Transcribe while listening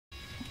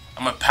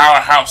I'm a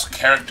powerhouse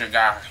character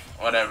guy.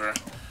 Whatever.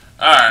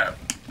 Alright.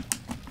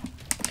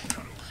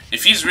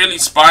 If he's really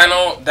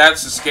Spinal,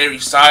 that's a scary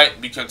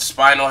sight because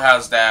Spinal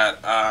has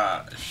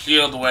that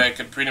shield where it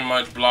can pretty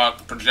much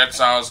block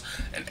projectiles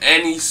and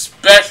any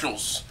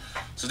specials.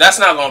 So that's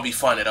not gonna be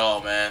fun at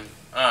all, man.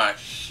 Ah,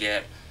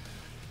 shit.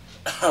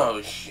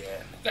 Oh,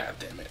 shit. God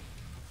damn it.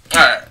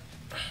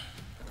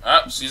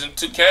 Alright. Season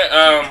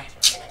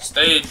 2K,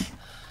 stage.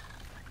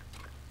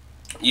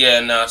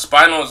 Yeah, nah,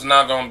 Spinal is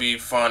not gonna be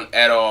fun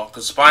at all.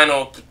 Cause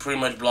Spinal could pretty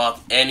much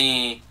block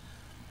any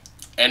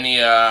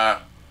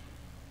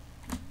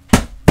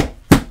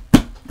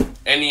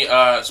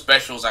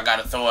specials I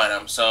gotta throw at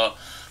him. So,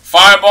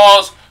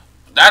 fireballs,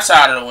 that's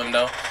out of the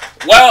window.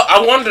 Well,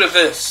 I wonder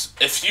this.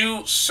 If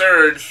you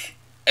surge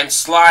and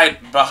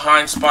slide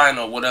behind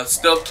Spinal, would it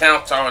still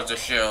count towards the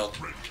shield?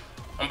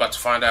 I'm about to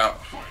find out.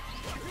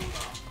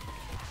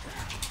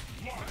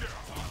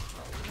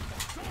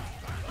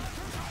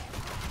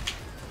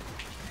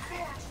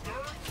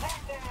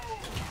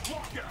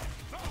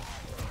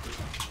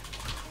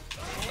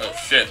 Oh,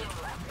 shit.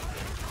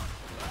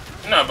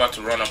 You're not about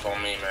to run up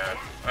on me, man.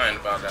 I ain't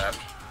about that.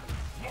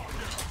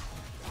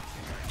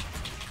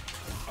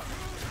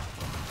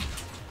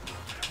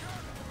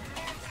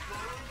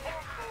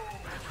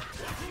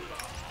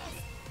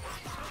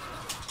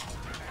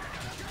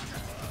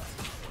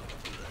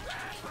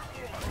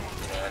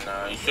 Yeah,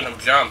 nah, you shouldn't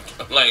have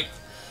jumped. Like,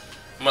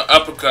 I'm gonna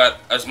uppercut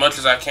as much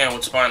as I can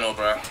with Spinal,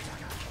 bro.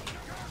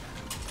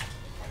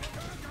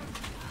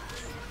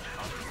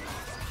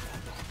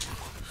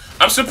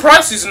 I'm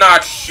surprised he's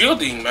not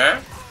shielding,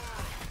 man.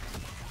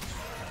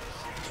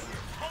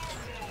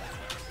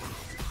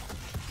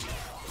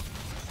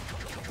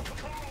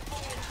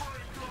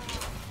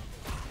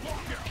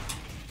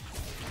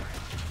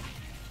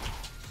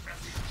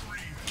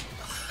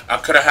 I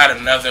could have had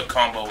another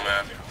combo,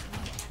 man.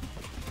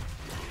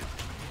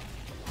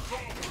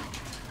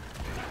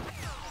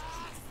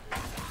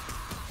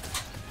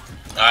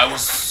 I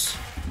was...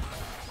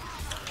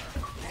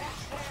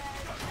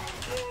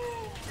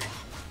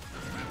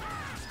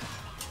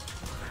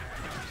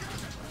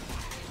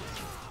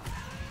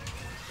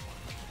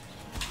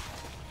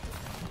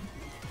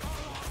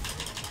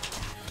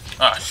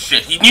 Ah,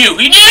 shit, he knew!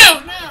 He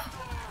knew!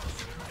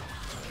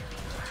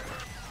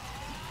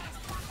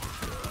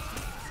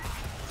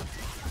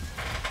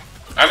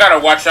 I gotta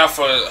watch out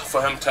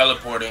for him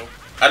teleporting.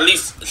 At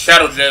least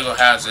Shadow Jago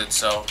has it,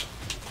 so...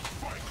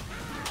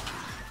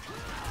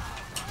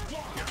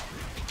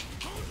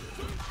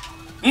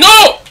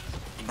 No!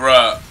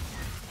 Bruh.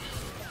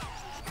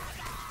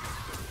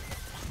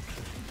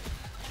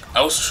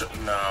 I was...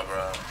 Nah,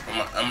 bruh.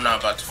 I'm not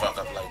about to fuck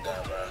up like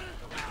that, bruh.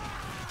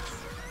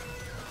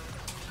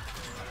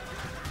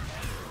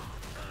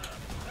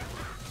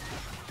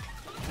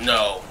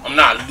 No, I'm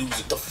not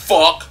losing. The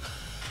fuck?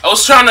 I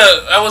was trying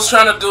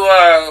to do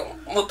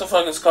what the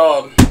fuck it's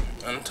called?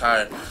 I'm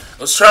tired. I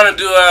was trying to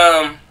do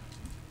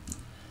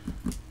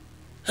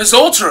his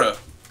ultra,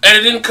 and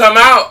it didn't come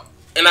out,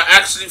 and I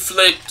actually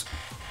flicked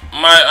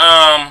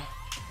my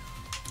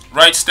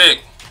right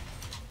stick.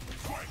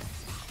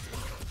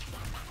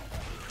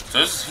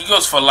 So he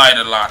goes for light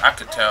a lot. I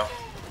could tell.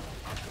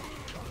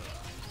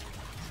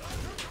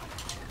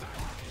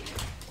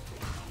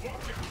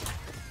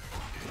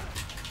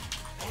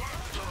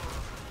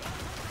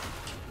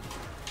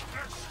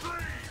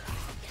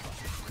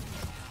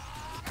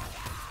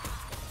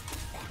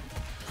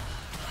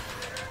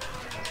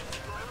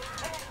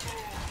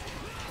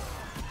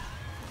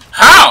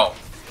 How?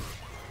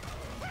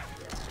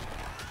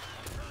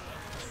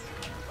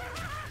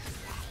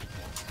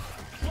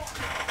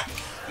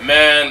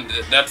 Man,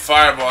 that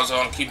fireball's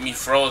gonna keep me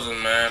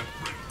frozen, man.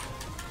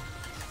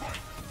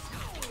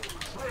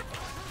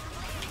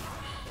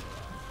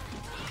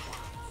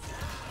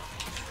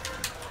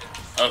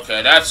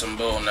 Okay, that's some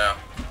bull now.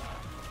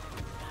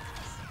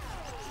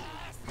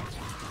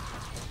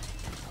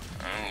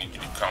 I need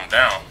you to calm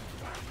down.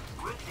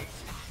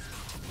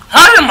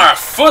 How did my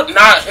foot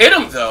not hit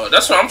him, though?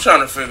 That's what I'm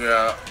trying to figure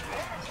out.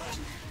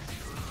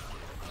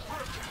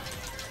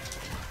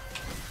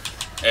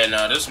 And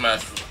this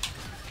match...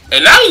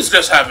 And now he's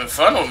just having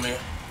fun with me.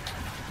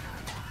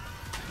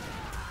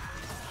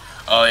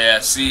 Oh, yeah.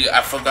 See,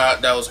 I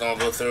forgot that was going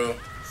to go through.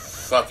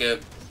 Fuck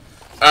it.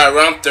 Alright,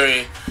 round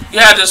 3. You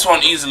had this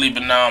one easily,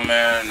 but nah,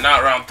 man.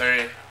 Not round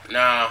 3.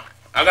 Nah.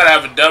 I gotta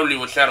have a W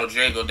with Shadow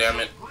Jago, damn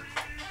it.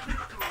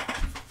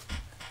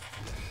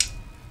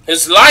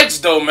 His lights,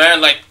 though,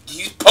 man, like,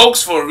 he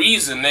pokes for a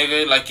reason,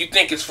 nigga. Like, you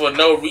think it's for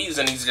no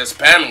reason, he's just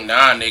spamming.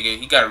 Nah, nigga,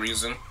 he got a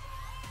reason.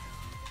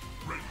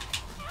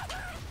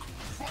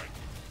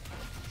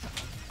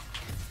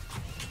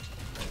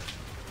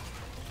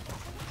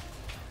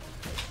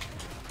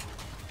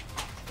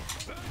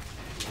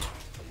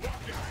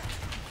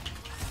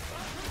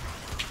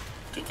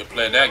 You could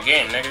play that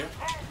game, nigga.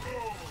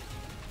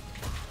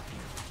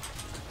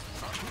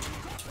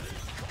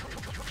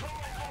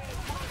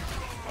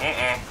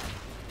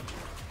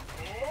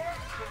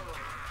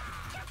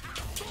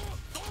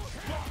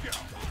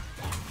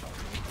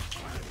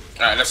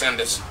 Alright, let's end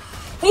this.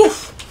 Whew.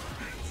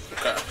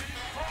 Okay.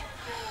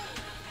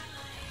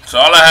 So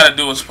all I had to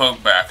do was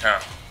poke back, huh?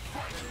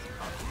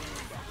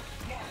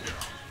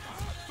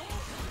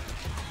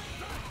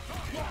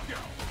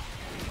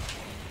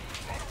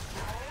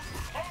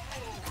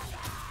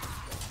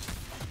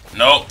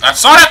 Nope. I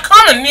saw that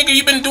coming, nigga.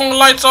 You been doing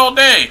lights all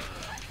day.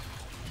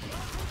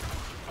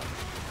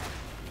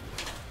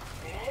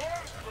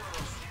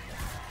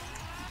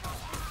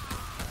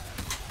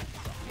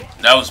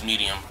 That was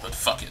medium, but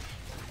fuck it.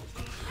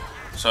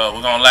 So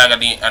we're gonna lag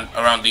at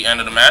around the end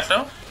of the match,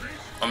 though,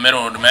 or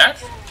middle of the match.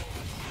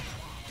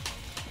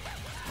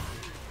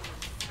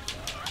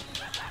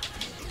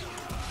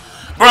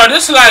 Bro,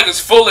 this lag is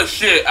full of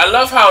shit. I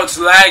love how it's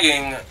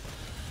lagging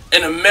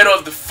in the middle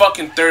of the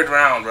fucking third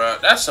round, bro.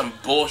 That's some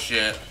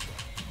bullshit.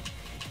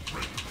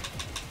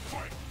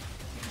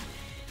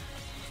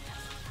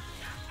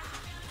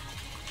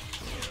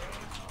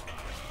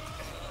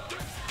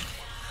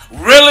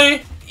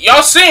 Really?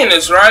 Y'all seen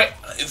this, right?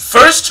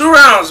 First 2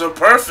 rounds are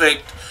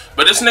perfect,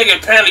 but this nigga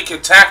apparently can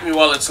attack me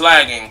while it's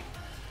lagging.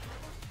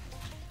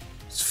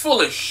 It's full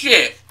of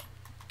shit.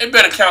 It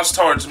better counts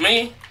towards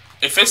me.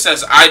 If it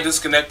says I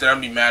disconnected, I'll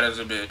be mad as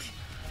a bitch.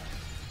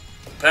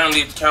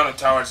 Apparently it's counted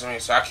towards me,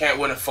 so I can't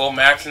win a full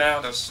match now.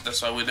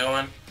 That's what we're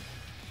doing.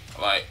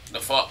 Like, the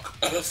fuck?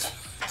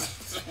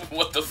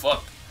 What the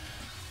fuck?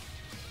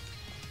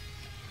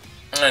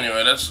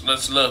 Anyway,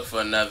 let's look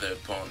for another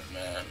opponent,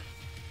 man.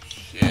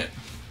 Shit.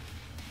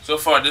 So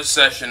far, this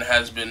session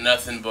has been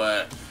nothing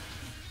but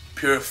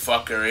pure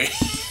fuckery.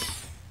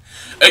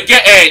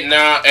 Again,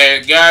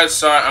 hey, guys,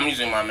 sorry, I'm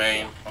using my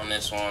main on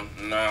this one.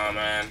 Nah,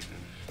 man.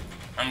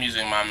 I'm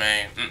using my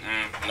main.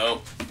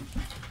 Nope.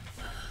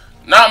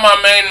 Not my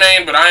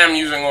main, but I am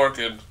using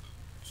Orchid.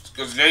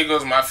 Because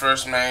Jago's my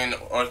first main,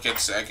 Orchid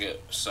second.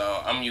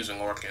 So, I'm using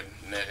Orchid,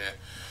 nigga.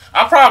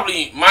 I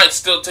probably might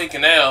still take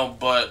an L,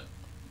 but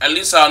at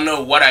least I'll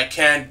know what I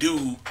can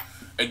do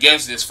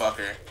against this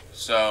fucker.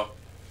 So,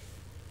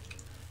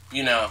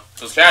 you know.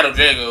 So, Shadow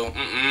Jago,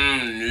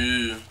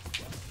 no.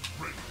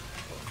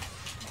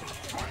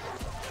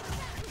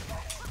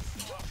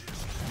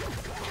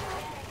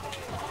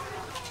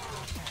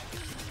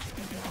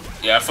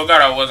 Yeah, I forgot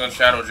I wasn't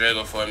Shadow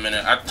Jago for a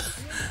minute. I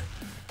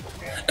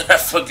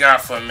forgot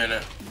for a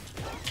minute.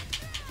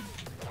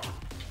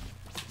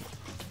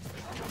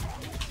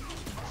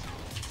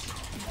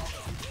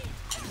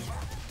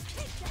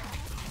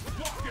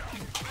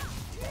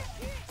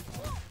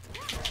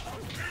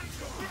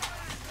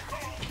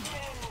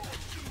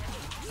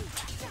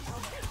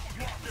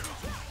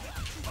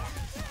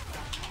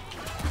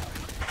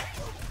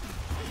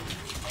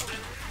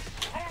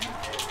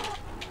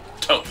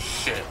 Oh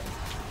shit.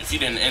 If he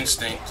didn't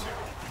instinct.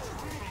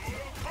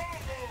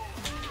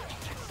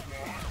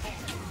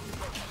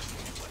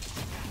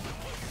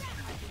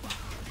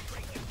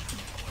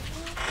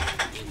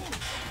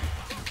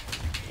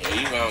 Yeah,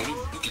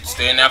 you can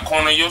stay in that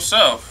corner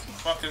yourself.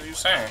 What the fuck is you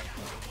saying?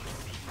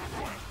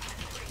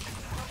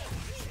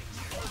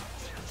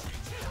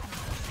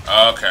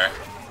 Okay.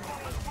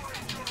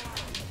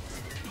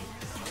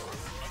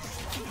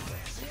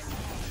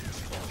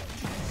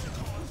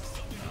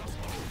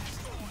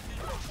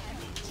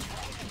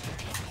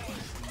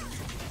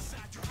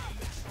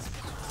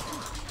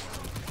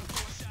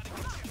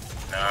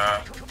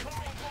 Nah.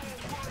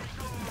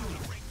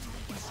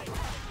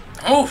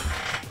 Oof.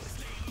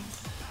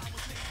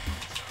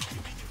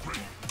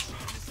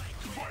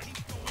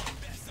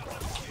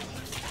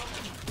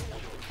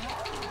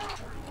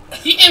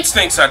 He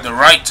instincts at the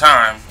right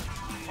time.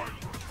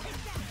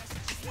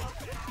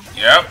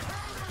 Yep.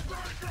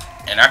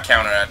 And I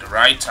counter at the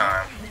right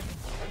time.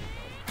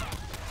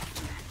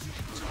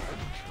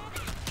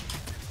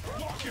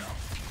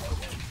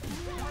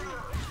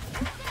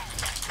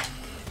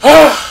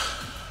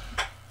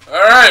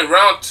 Alright,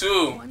 round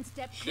 2.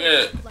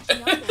 Shit.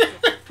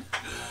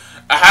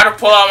 I had to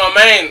pull out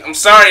my main. I'm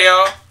sorry,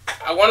 y'all.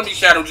 I want to be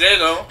Shadow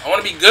Jago. I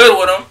want to be good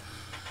with him.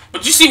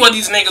 But you see what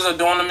these niggas are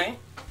doing to me?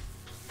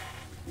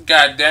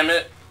 God damn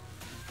it.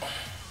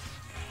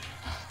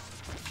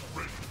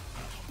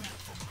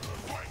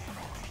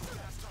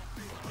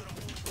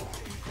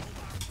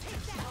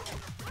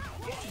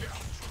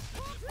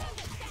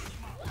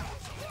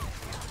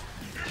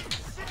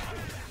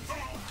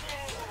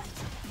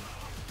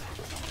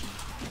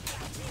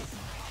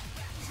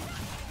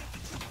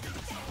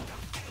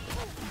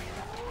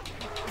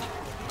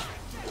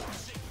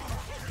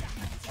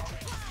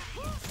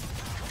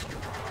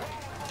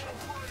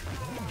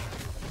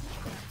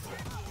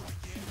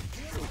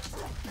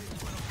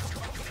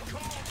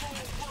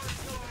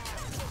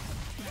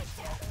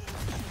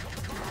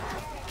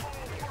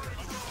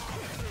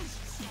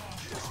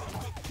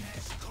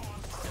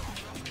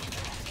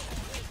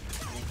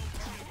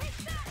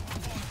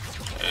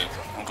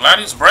 I'm glad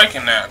he's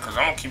breaking that, because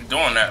I'm going to keep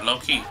doing that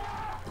low-key.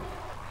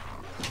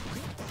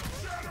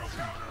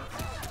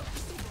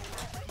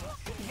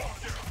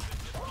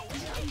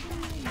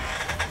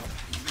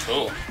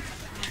 Cool.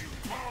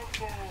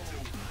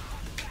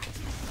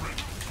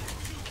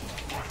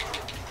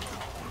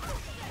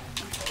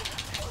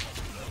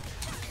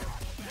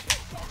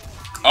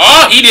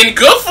 he didn't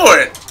go for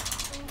it.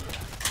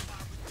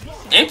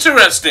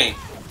 Interesting.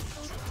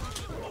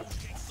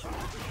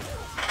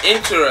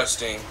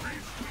 Interesting.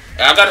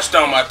 I gotta stay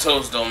on my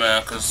toes though,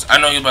 man, cause I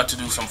know you're about to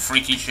do some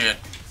freaky shit.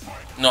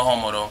 No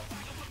homo though.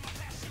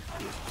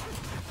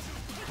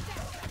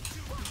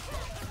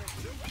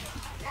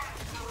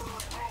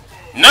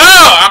 No!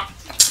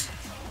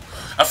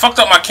 I fucked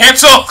up my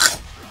cancel!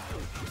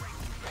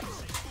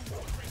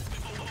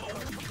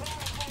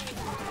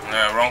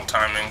 Nah, wrong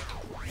timing.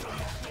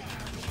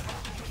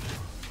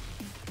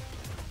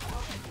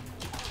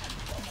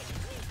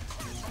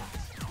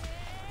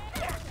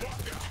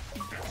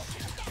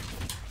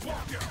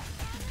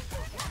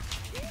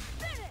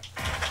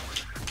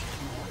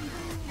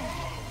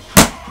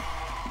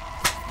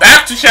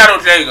 Back to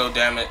Shadow Jago,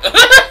 damn it.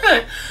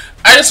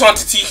 I just want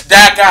to teach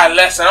that guy a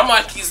lesson. I'm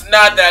like, he's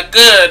not that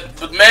good,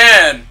 but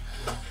man,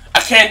 I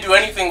can't do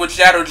anything with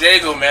Shadow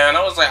Jago, man.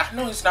 I was like, I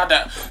know he's not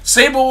that.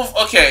 Saberwolf,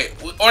 okay.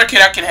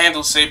 Orchid, I can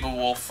handle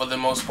Saberwolf for the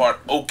most part.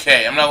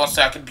 Okay, I'm not gonna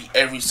say I can beat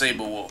every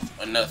Saberwolf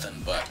or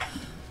nothing, but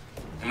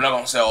I'm not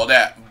gonna say all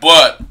that.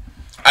 But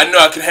I know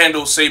I can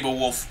handle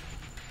Saberwolf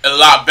a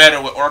lot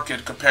better with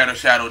Orchid compared to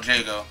Shadow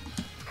Jago.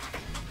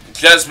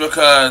 Just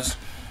because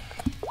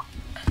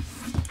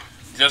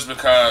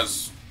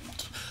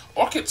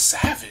Orchid's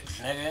savage,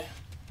 nigga.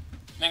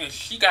 Nigga,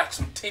 she got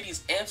some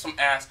titties and some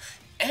ass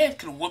and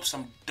can whoop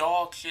some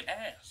dog shit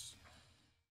ass.